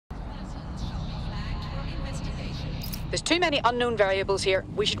There's too many unknown variables here.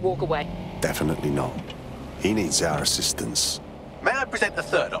 We should walk away. Definitely not. He needs our assistance. May I present a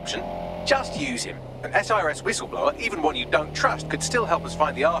third option? Just use him. An SIRS whistleblower, even one you don't trust, could still help us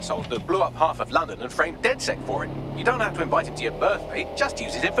find the arseholes that blew up half of London and framed DedSec for it. You don't have to invite him to your birthday, just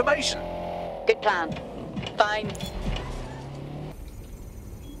use his information. Good plan. Fine.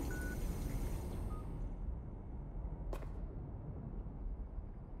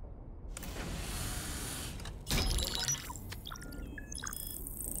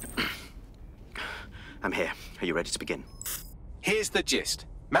 I'm here. Are you ready to begin? Here's the gist.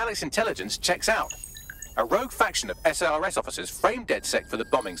 Malik's intelligence checks out. A rogue faction of SIRS officers framed DedSec for the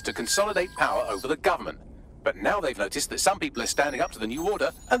bombings to consolidate power over the government. But now they've noticed that some people are standing up to the new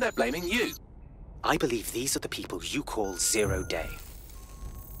order, and they're blaming you. I believe these are the people you call Zero Day.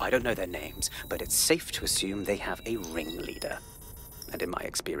 I don't know their names, but it's safe to assume they have a ringleader. And in my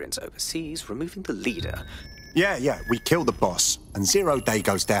experience overseas, removing the leader... Yeah, we kill the boss, and Zero Day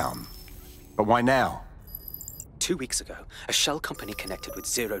goes down. But why now? 2 weeks ago, a shell company connected with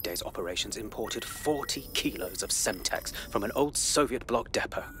Zero Day's operations imported 40 kilos of Semtex from an old Soviet bloc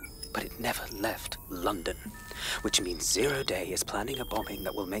depot. But it never left London, which means Zero Day is planning a bombing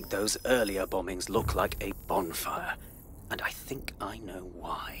that will make those earlier bombings look like a bonfire. And I think I know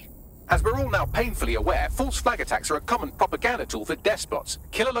why. As we're all now painfully aware, false flag attacks are a common propaganda tool for despots.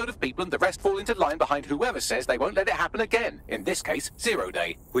 Kill a load of people and the rest fall into line behind whoever says they won't let it happen again. In this case, Zero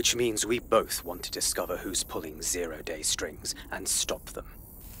Day. Which means we both want to discover who's pulling Zero Day strings and stop them.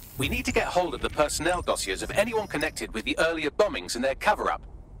 We need to get hold of the personnel dossiers of anyone connected with the earlier bombings and their cover-up.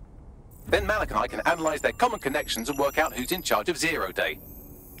 Then Malik and I can analyze their common connections and work out who's in charge of Zero Day.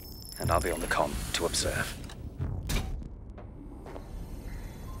 And I'll be on the comm to observe.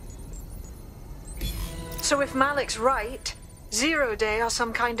 So if Malik's right, Zero Day are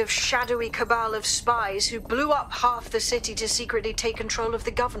some kind of shadowy cabal of spies who blew up half the city to secretly take control of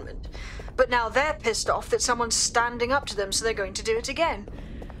the government. But now they're pissed off that someone's standing up to them, so they're going to do it again.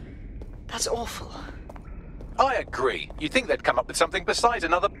 That's awful. I agree. You'd think they'd come up with something besides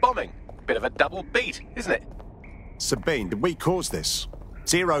another bombing. Bit of a double beat, isn't it? Sabine, did we cause this?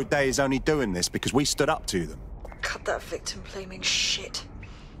 Zero Day is only doing this because we stood up to them. Cut that victim-blaming shit.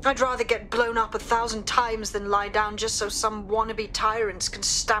 I'd rather get blown up 1,000 times than lie down just so some wannabe tyrants can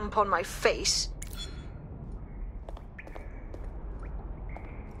stamp on my face.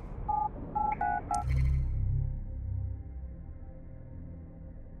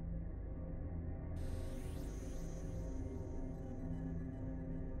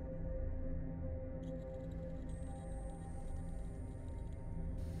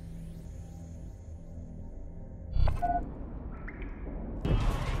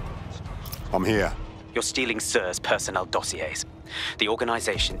 I'm here. You're stealing SIR's personnel dossiers. The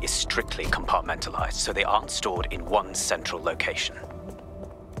organization is strictly compartmentalized, so they aren't stored in one central location.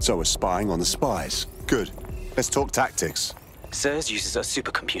 So we're spying on the spies. Good. Let's talk tactics. SIRS uses a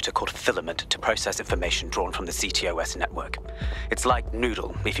supercomputer called Filament to process information drawn from the CTOS network. It's like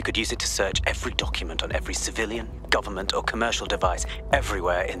Noodle, if you could use it to search every document on every civilian, government, or commercial device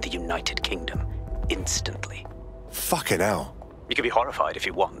everywhere in the United Kingdom, instantly. Fucking hell. You can be horrified if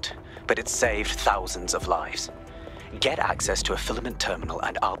you want, but it's saved thousands of lives. Get access to a Filament terminal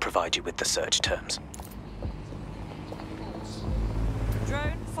and I'll provide you with the search terms.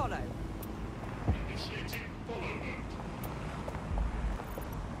 Drone, follow.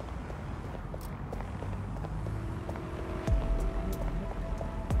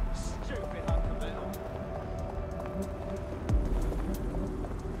 Stupid hunk of metal.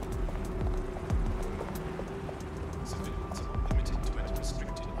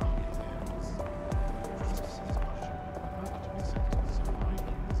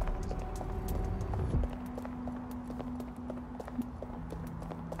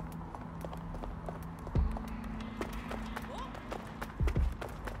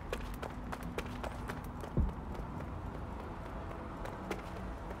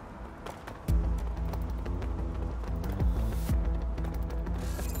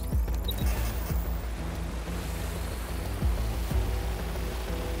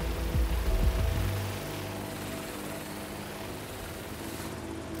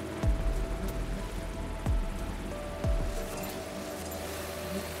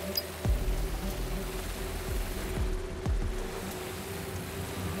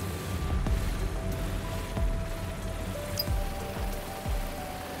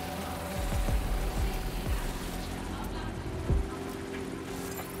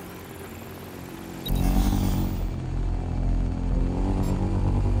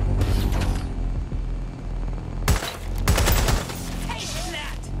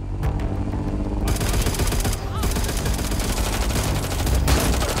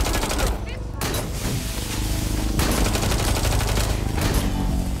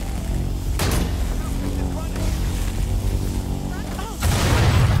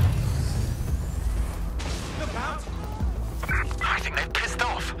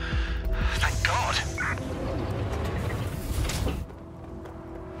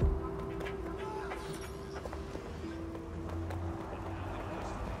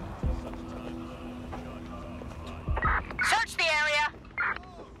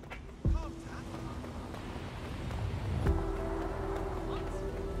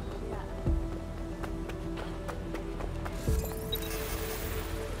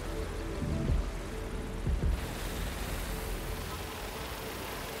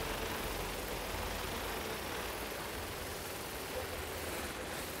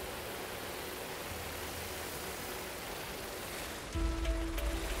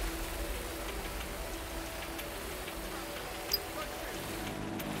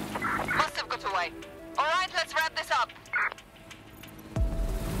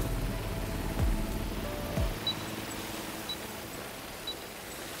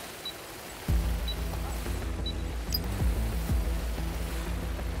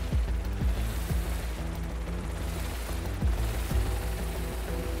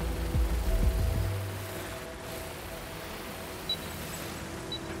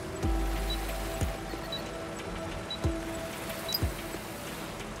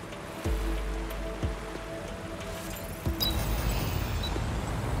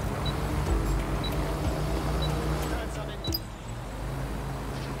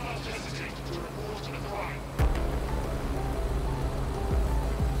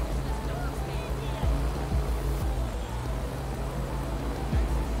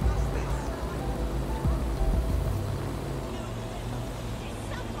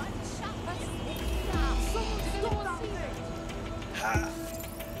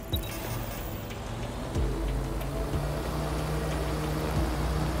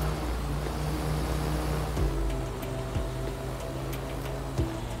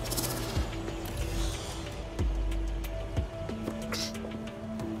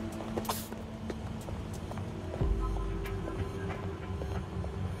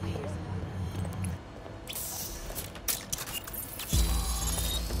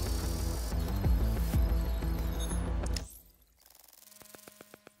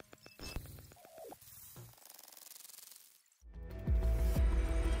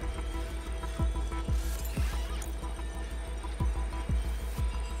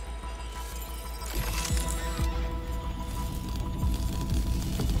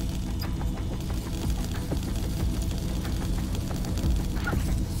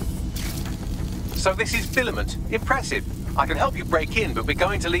 so this is Filament. Impressive. I can help you break in, but we're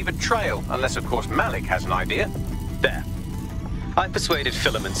going to leave a trail, unless of course Malik has an idea. There. I persuaded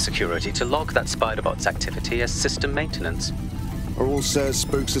Filament Security to log that Spiderbot's activity as system maintenance. Are all Sir's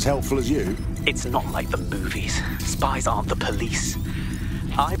spooks as helpful as you? It's not like the movies. Spies aren't the police.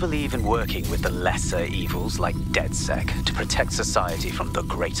 I believe in working with the lesser evils like DedSec to protect society from the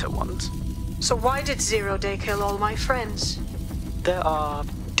greater ones. So why did 0 Day kill all my friends? There are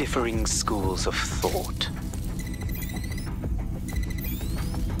differing schools of thought.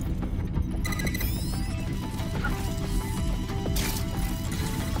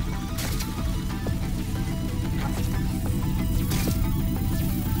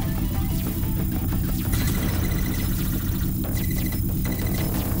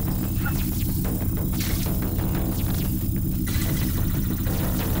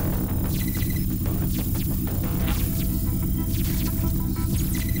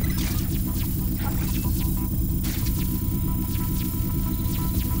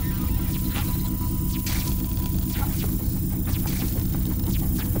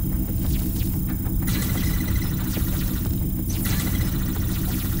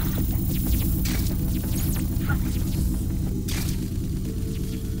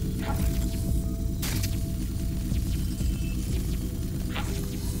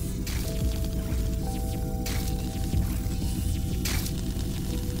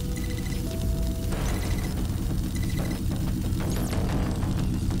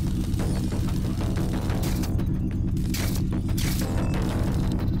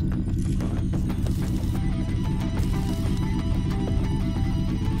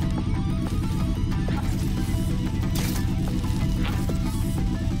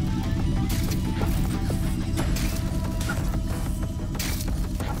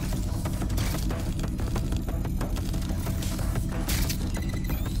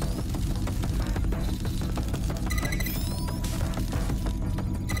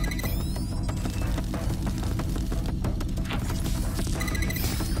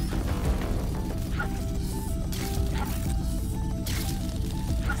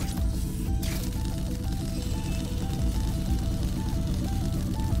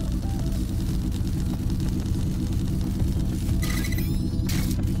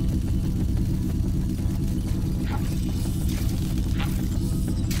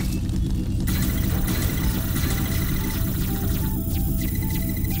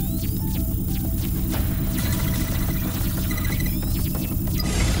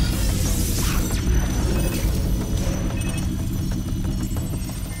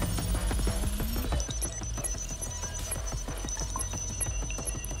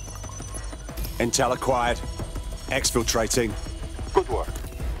 Intel acquired. Exfiltrating. Good work.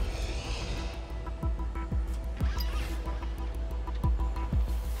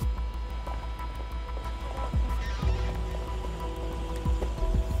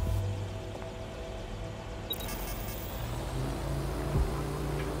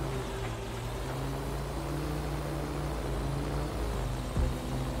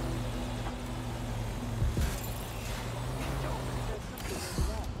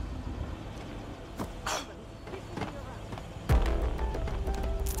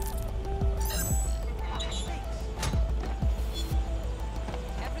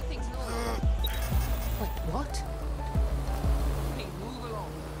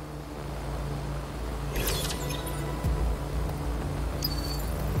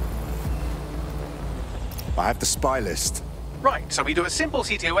 I have the spy list. Right, so we do a simple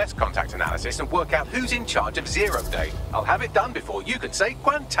CTOS contact analysis and work out who's in charge of 0 Day. I'll have it done before you can say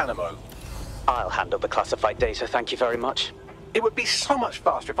Guantanamo. I'll handle the classified data, thank you very much. It would be so much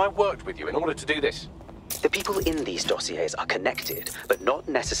faster if I worked with you in order to do this. The people in these dossiers are connected, but not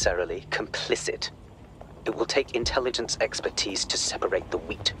necessarily complicit. It will take intelligence expertise to separate the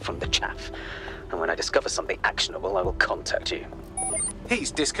wheat from the chaff. And when I discover something actionable, I will contact you.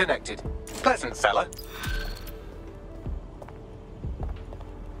 He's disconnected. Pleasant fella.